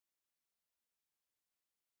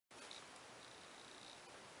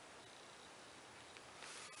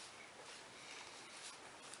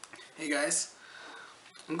Hey guys,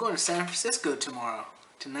 I'm going to San Francisco tomorrow.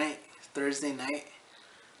 Tonight, Thursday night.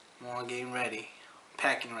 I'm all getting ready. I'm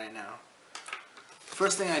packing right now.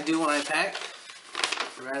 First thing I do when I pack,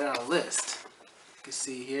 I write out a list. You can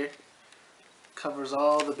see here, covers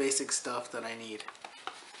all the basic stuff that I need.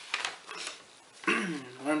 When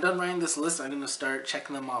I'm done writing this list, I'm going to start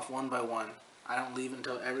checking them off one by one. I don't leave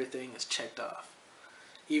until everything is checked off.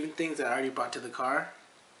 Even things that I already brought to the car,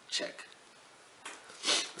 check.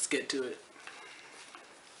 Let's get to it.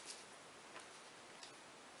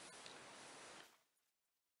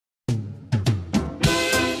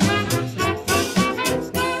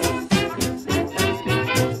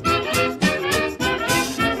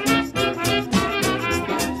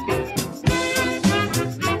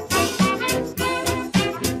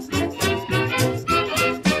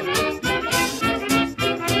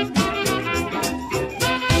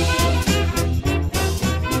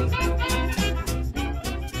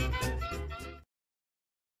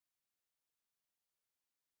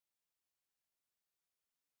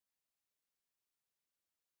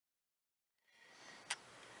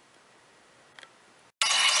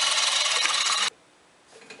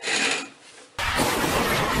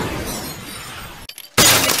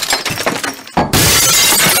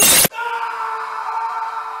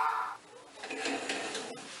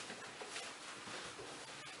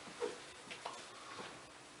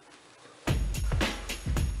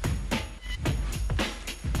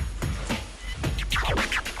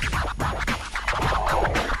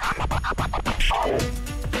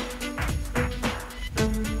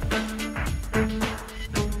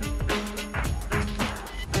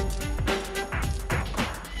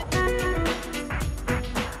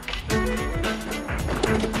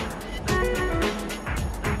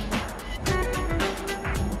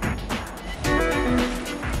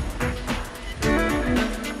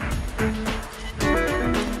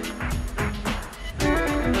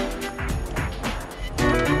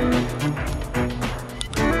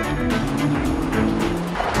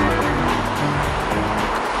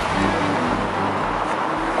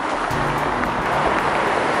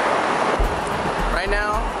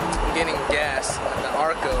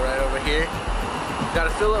 Got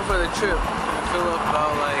to fill up for the trip. Fill up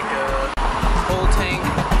about like a whole tank,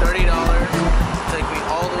 $30. Take me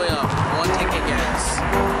all the way up, one tank of gas.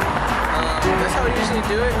 That's how we usually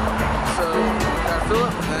do it. So gotta fill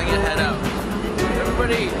up and then I get head out.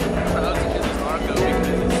 Everybody loves to do this Arco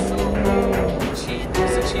because it's so cheap.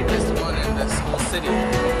 It's the cheapest one in this whole city.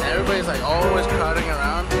 And everybody's like always crowding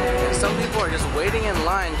around. And some people are just waiting in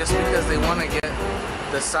line just because they want to get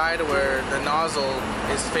the side where the nozzle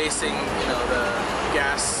is facing, you know, the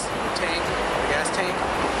gas tank,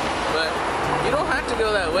 but you don't have to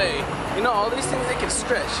go that way. You know, all these things, they can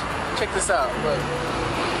stretch. Check this out, look.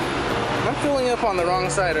 I'm filling up on the wrong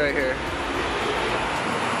side right here.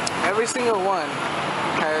 Every single one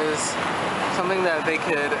has something that they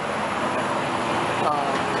could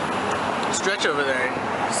stretch over there.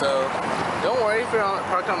 So don't worry if you're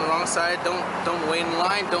parked on the wrong side. Don't wait in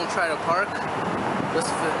line. Don't try to park.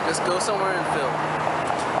 Just go somewhere and fill.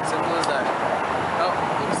 Simple as that. Oh,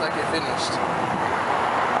 looks like it finished.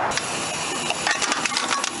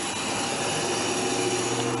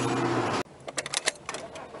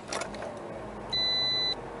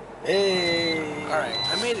 Hey! Alright,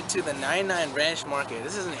 I made it to the 99 Ranch Market.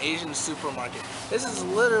 This is an Asian supermarket. This is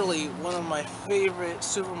literally one of my favorite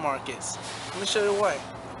supermarkets. Let me show you why.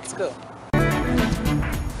 Let's go.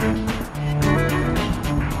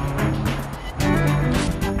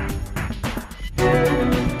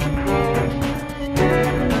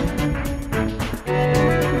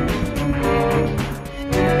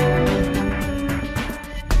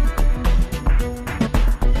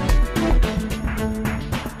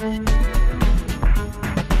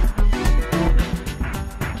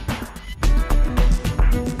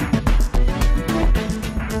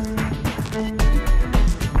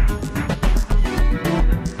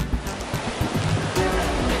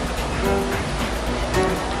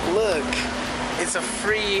 It's a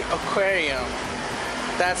free aquarium.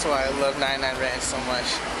 That's why I love 99 Ranch so much.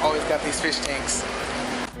 Always got these fish tanks.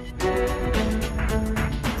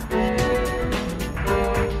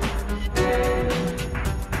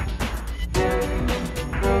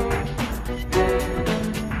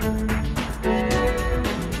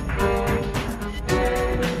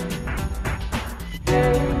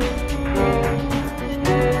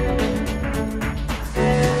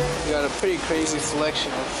 We got a pretty crazy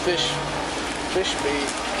selection of fish bait.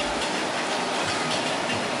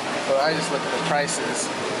 But I just look at the prices.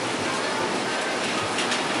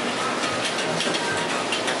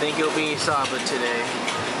 I think it'll be saba today.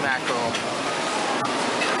 Mackerel.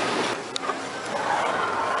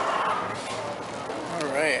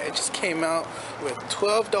 just came out with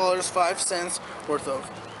 $12.05 worth of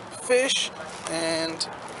fish and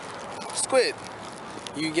squid.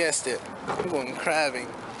 You guessed it. I'm going crabbing.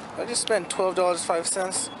 I just spent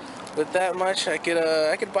 $12.05. With that much, I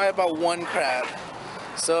could buy about one crab.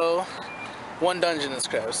 So, one Dungeness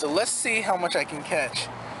crab. So let's see how much I can catch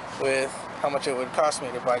with how much it would cost me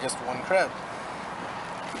to buy just one crab.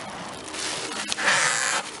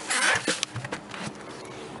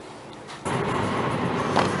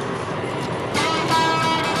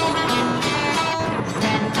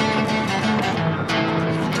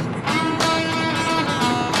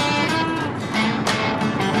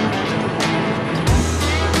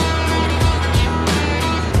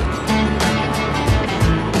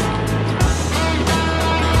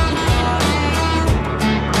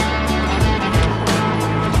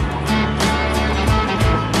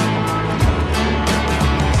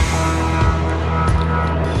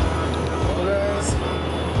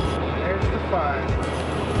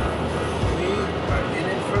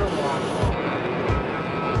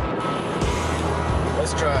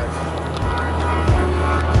 Let's drive.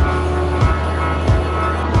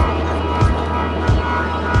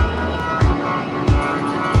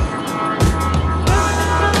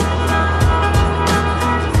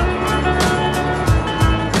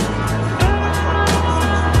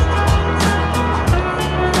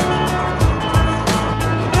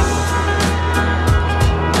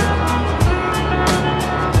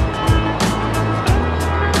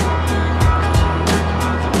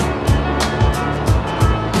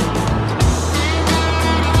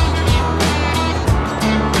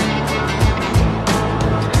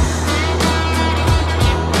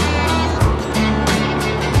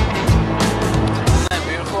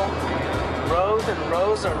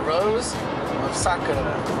 Rows of Sacco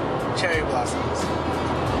cherry blossoms.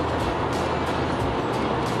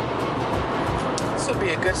 This would be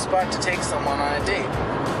a good spot to take someone on a date.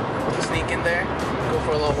 Sneak in there, go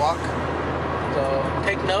for a little walk. So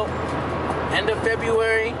take note, end of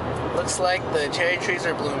February, looks like the cherry trees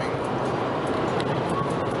are blooming.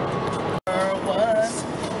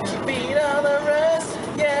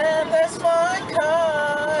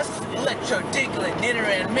 Electro-diggling, knitter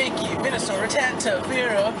and Mickey, Minnesota Tanta,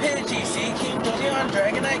 Vera, Pidgey, Sea King, Josion,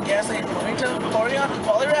 Dragonite, Gaslight, Ponytail, Porygon,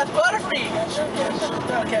 Poliwrath, Butterfree!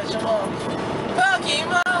 Catch them all.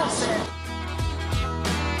 Pokemon!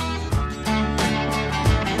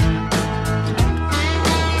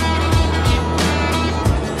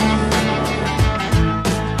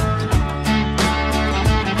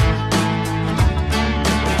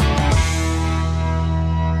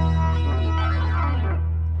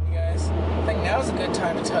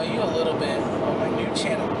 To tell you a little bit about my new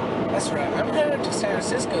channel. That's right, I'm headed to San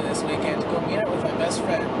Francisco this weekend to go meet up with my best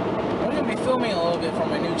friend. I'm going to be filming a little bit for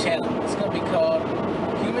my new channel. It's going to be called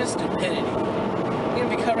Human Stupidity. I'm going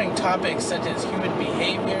to be covering topics such as human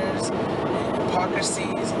behaviors and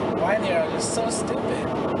hypocrisies and why they are just so stupid.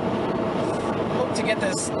 I hope to get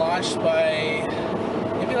this launched by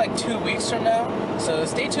maybe like 2 weeks from now, so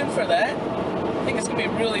stay tuned for that. I think it's going to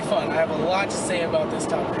be really fun. I have a lot to say about this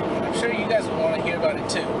topic, and I'm sure you guys will want to hear about it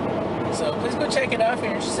too. So please go check it out if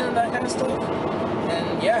you're interested in that kind of stuff.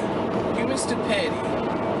 And yeah, human stupidity.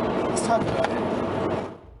 Let's talk about it.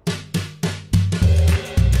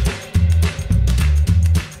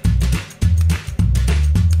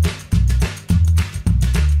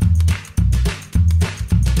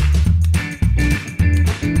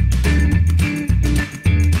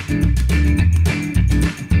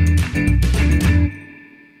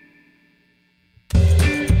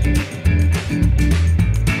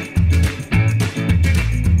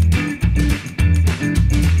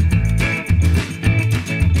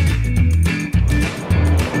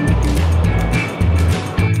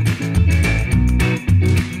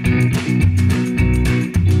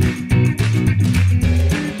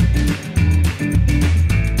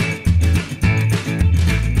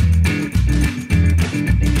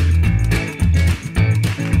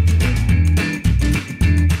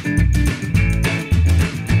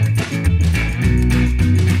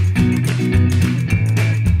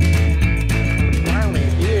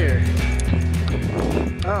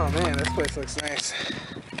 Looks nice.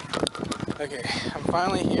 Okay, I'm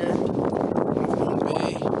finally here. Halfmoon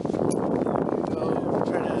Bay. Go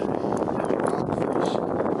try to have a rockfish.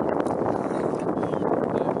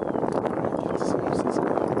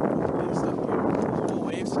 Full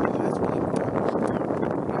waves today. That's really cool.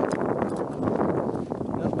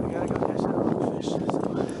 Nope, we gotta go catch that rockfish.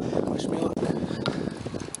 So, wish me luck.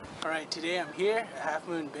 Alright, today I'm here at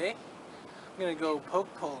Halfmoon Bay. I'm gonna go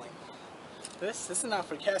poke-pling. This is not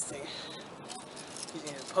for casting.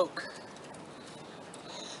 Using a poke.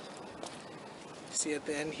 see at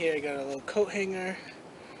the end here, I got a little coat hanger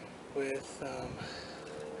with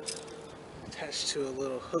attached to a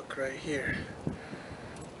little hook right here,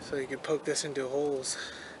 so you can poke this into holes,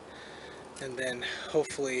 and then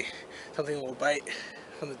hopefully something will bite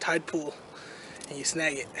from the tide pool and you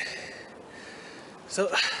snag it. So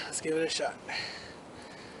let's give it a shot.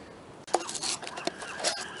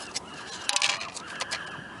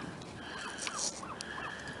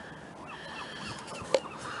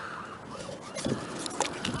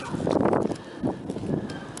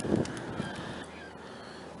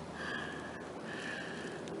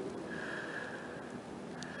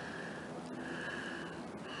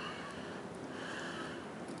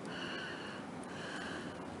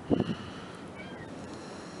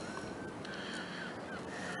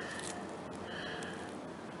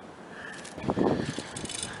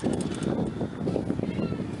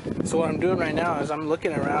 So what I'm doing right now is I'm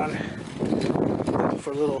looking around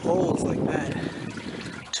for little holes like that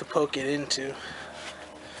to poke it into.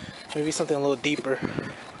 Maybe something a little deeper.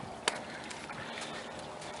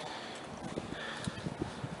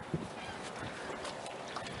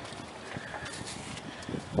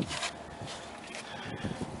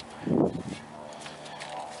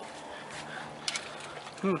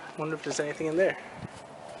 Wonder if there's anything in there.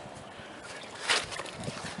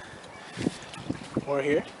 Or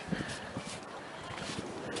here.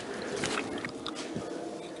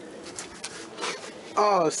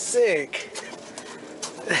 Oh, sick!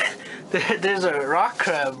 There's a rock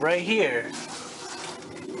crab right here.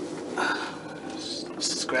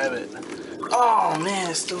 Just grab it. Oh man,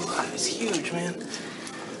 it's still alive. It's huge, man.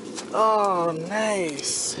 Oh,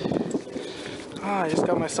 nice. Oh, I just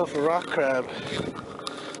got myself a rock crab.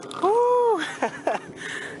 Woo!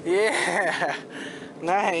 Yeah!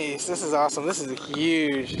 Nice. This is awesome. This is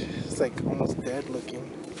huge. It's like almost dead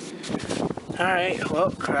looking. Alright,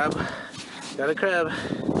 well, crab. Got a crab.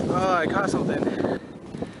 Oh, I caught something.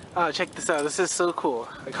 Oh, check this out. This is so cool.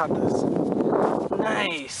 I caught this.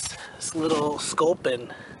 Nice. This little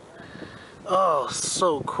sculpin. Oh,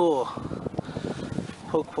 so cool.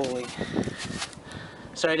 Poke-pling.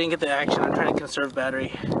 Sorry I didn't get the action. I'm trying to conserve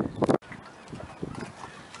battery.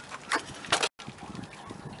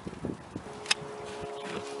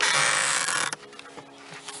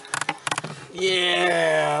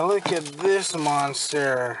 Yeah, look at this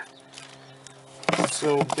monster.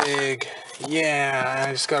 So big. Yeah,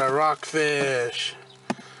 I just got a rockfish.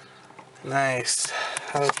 Nice.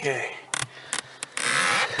 Okay.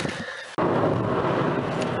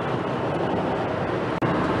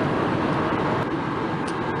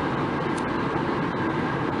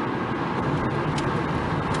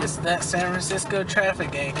 It's that San Francisco traffic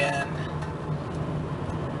again.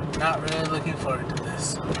 Not really looking forward to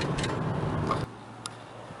this.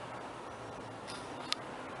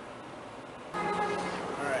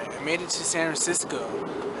 I made it to San Francisco.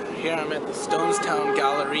 Here I'm at the Stonestown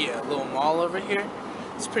Galleria, a little mall over here.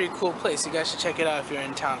 It's a pretty cool place. You guys should check it out if you're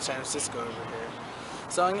in town, San Francisco over here.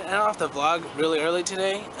 So I'm gonna end off the vlog really early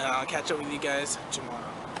today, and I'll catch up with you guys tomorrow.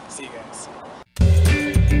 See you guys.